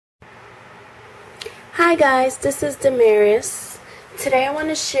Hi guys, this is Damaris. Today I want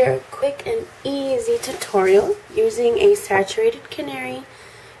to share a quick and easy tutorial using a saturated Canary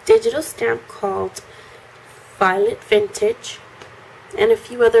digital stamp called Violet Vintage and a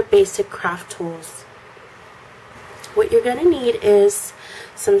few other basic craft tools. What you're going to need is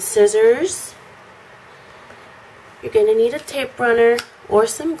some scissors. You're going to need a tape runner or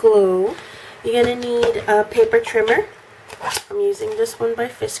some glue. You're going to need a paper trimmer. I'm using this one by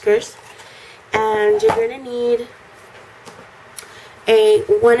Fiskars. And you're going to need a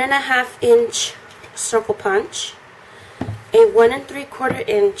 1.5 inch circle punch, a 1 3/4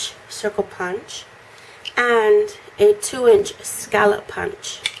 inch circle punch, and a 2 inch scallop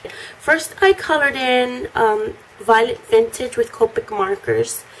punch. First, I colored in Violet Vintage with Copic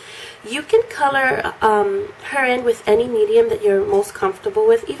markers. You can color her in with any medium that you're most comfortable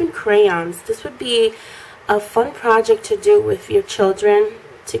with, even crayons. This would be a fun project to do with your children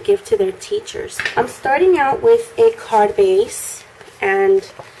to give to their teachers. I'm starting out with a card base,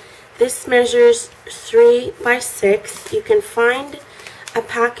 and this measures 3 by 6. You can find a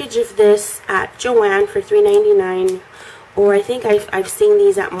package of this at Joann for $3.99, or I think I've seen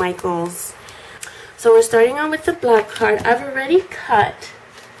these at Michael's. So we're starting out with the black card. I've already cut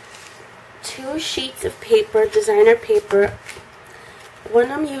 2 sheets of paper, designer paper.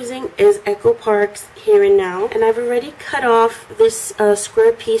 One I'm using is Echo Park's Here and Now, and I've already cut off this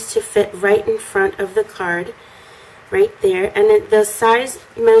square piece to fit right in front of the card, right there, and the size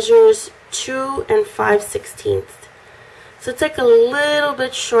measures 2 5/16. So it's like a little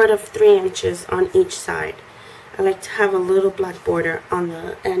bit short of 3 inches on each side. I like to have a little black border on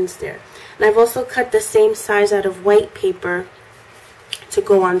the ends there. And I've also cut the same size out of white paper to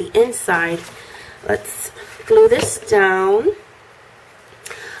go on the inside. Let's glue this down.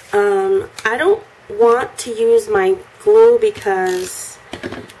 I don't want to use my glue because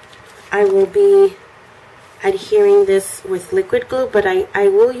I will be adhering this with liquid glue, but I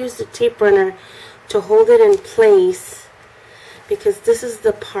will use the tape runner to hold it in place, because this is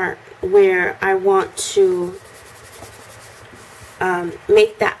the part where I want to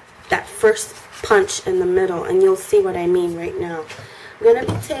make that first punch in the middle, and you'll see what I mean right now. I'm going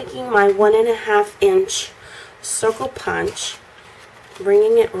to be taking my 1.5 inch circle punch,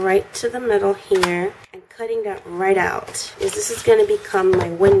 bringing it right to the middle here, and cutting that right out, because this is going to become my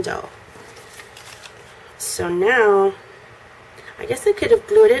window. So now, I guess I could have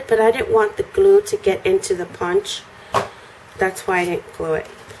glued it, but I didn't want the glue to get into the punch. That's why I didn't glue it.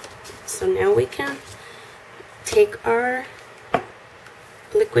 So now we can take our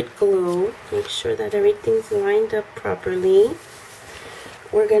liquid glue, make sure that everything's lined up properly.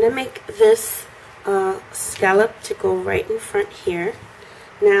 We're going to make this scallop to go right in front here.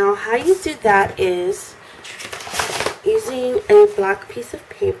 Now, how you do that is using a black piece of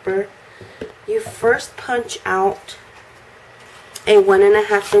paper. You first punch out a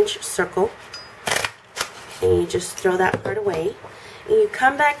 1.5 inch circle, and you just throw that part away. And you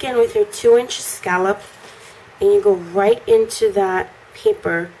come back in with your 2 inch scallop, and you go right into that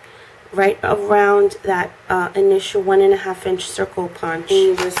paper, right around that initial 1.5 inch circle punch, and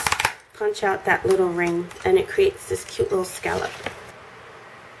you just punch out that little ring, and it creates this cute little scallop.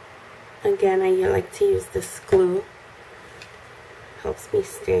 Again, I like to use this glue. Helps me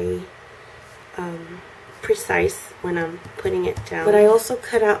stay precise when I'm putting it down. But I also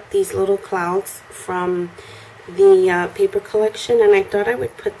cut out these little clouds from the paper collection, and I thought I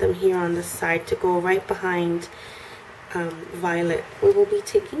would put them here on the side to go right behind Violet. We will be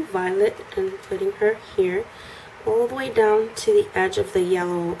taking Violet and putting her here, all the way down to the edge of the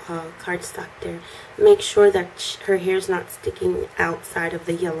yellow cardstock there. Make sure that her hair's not sticking outside of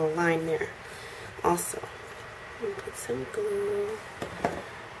the yellow line there. Also, put some glue.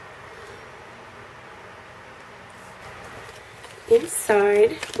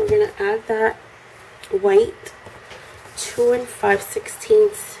 Inside, we're going to add that white 2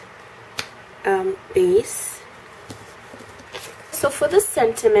 5/16 base. So for the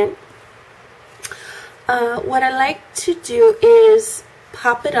sentiment, what I like to do is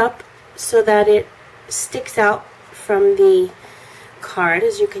pop it up so that it sticks out from the card,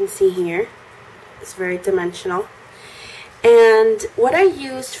 as you can see here. It's very dimensional. And what I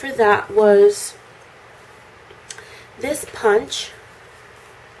used for that was this punch.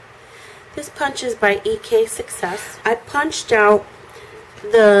 This punch is by EK Success. I punched out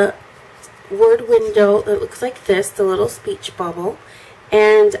the word window that looks like this, the little speech bubble,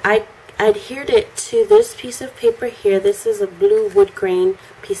 and I adhered it to this piece of paper here. This is a blue wood grain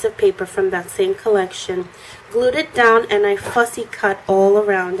piece of paper from that same collection. Glued it down, and I fussy cut all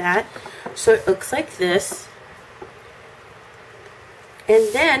around that, so it looks like this.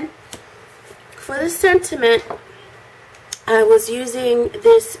 And then For the sentiment, I was using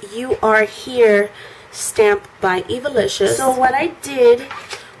this "You Are Here" stamp by Velazquez. So what I did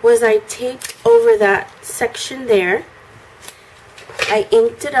was I taped over that section there. I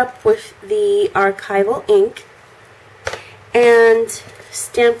inked it up with the archival ink and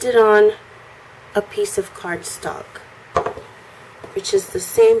stamped it on a piece of cardstock, which is the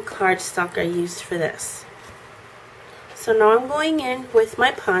same cardstock I used for this. So now I'm going in with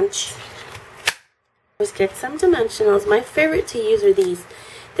my punch. Let's get some dimensionals. My favorite to use are these.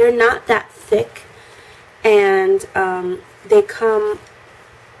 They're not that thick, and they come,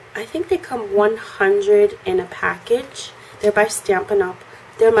 I think they come 100 in a package. They're by Stampin' Up.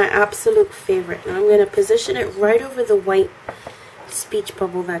 They're my absolute favorite. Now I'm going to position it right over the white speech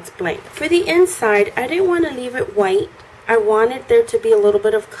bubble that's blank. For the inside, I didn't want to leave it white. I wanted there to be a little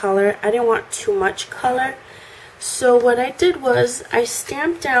bit of color. I didn't want too much color. So what I did was I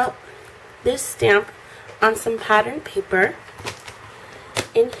stamped out this stamp on some pattern paper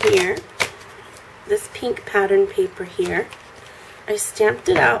in here. This pink pattern paper here. I stamped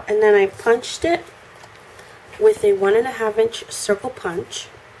it out and then I punched it with a 1.5 inch circle punch.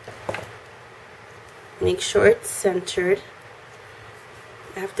 Make sure it's centered.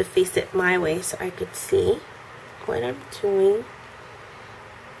 I have to face it my way so I could see what I'm doing.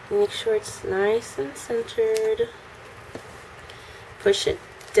 Make sure it's nice and centered. Push it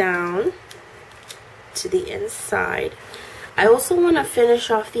down to the inside. I also want to finish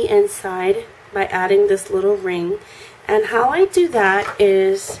off the inside by adding this little ring. And how I do that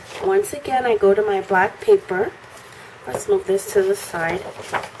is, once again, I go to my black paper. Let's move this to the side.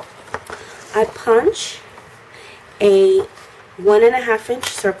 I punch a 1.5 inch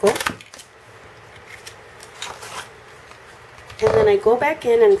circle. And then I go back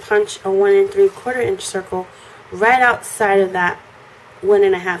in and punch a 1 3/4 inch circle right outside of that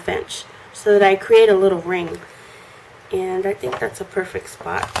 1.5 inch, so that I create a little ring. And I think that's a perfect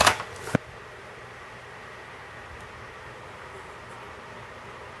spot.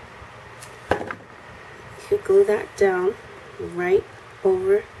 You glue that down right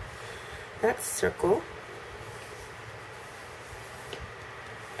over that circle.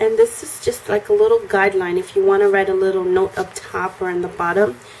 And this is just like a little guideline. If you want to write a little note up top or in the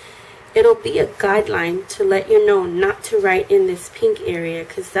bottom, it'll be a guideline to let you know not to write in this pink area,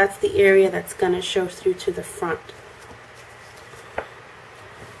 because that's the area that's going to show through to the front.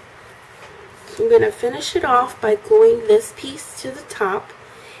 I'm going to finish it off by gluing this piece to the top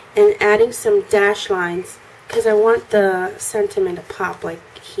and adding some dash lines, because I want the sentiment to pop like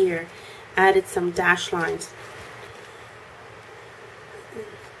here. Added some dash lines.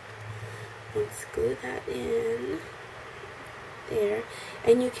 Let's glue that in there.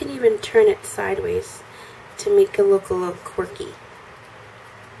 And you can even turn it sideways to make it look a little quirky,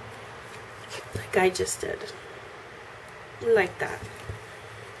 like I just did. Like that.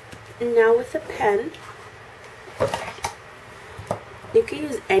 And now with a pen, you can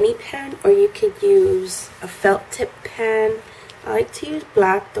use any pen, or you could use a felt tip pen. I like to use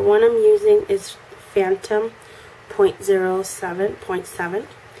black. The one I'm using is Phantom 0.07.7.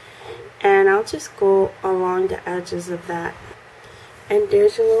 And I'll just go along the edges of that. And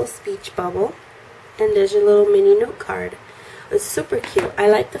there's your little speech bubble. And there's your little mini note card. It's super cute. I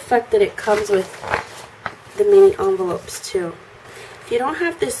like the fact that it comes with the mini envelopes too. If you don't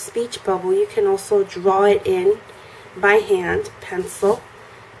have this speech bubble, you can also draw it in by hand, pencil.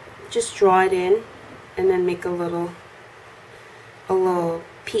 Just draw it in and then make a little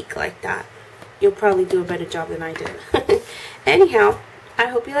peak like that. You'll probably do a better job than I did. Anyhow, I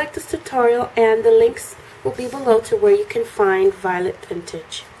hope you liked this tutorial, and the links will be below to where you can find Violet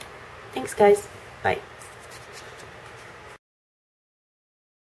Vintage. Thanks guys. Bye.